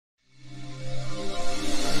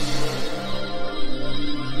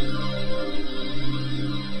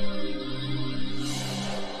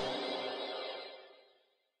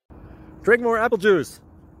drink more apple juice,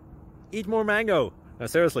 eat more mango. No,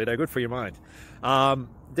 seriously, they're good for your mind.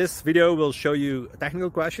 This video will show you a technical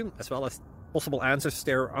question as well as possible answers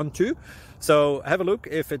thereunto. So have a look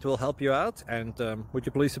if it will help you out, and would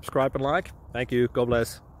you please subscribe and like? Thank you. God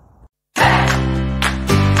bless.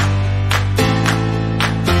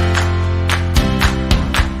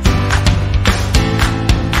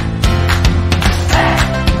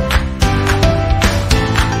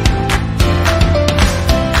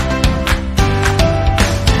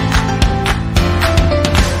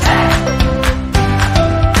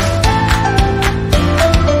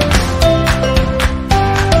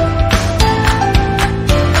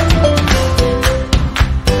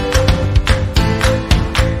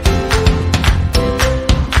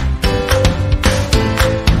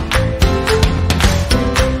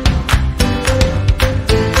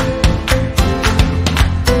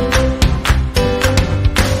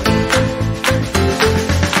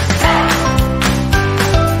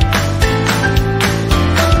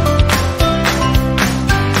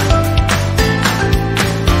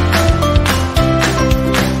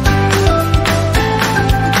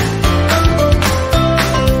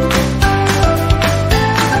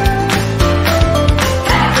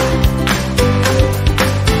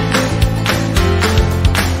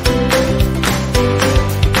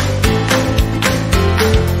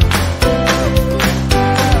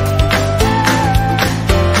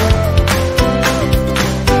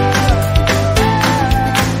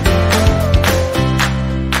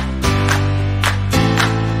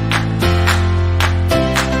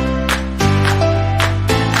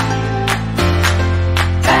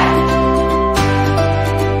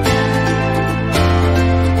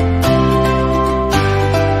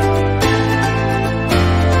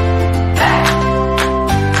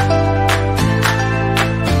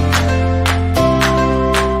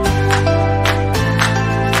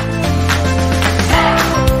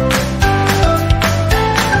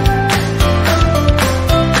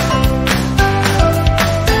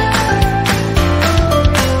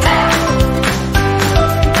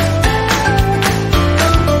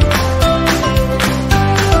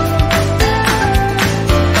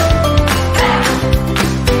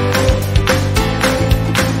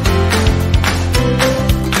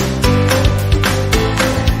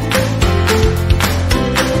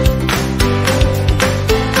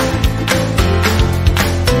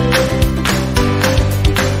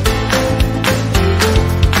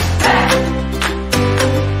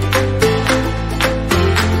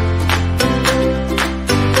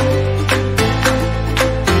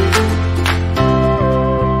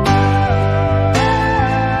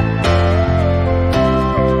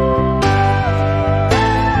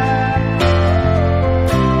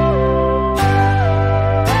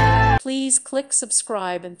 Please click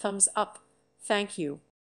subscribe and thumbs up. Thank you.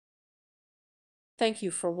 Thank you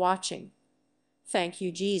for watching. Thank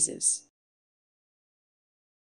you, Jesus.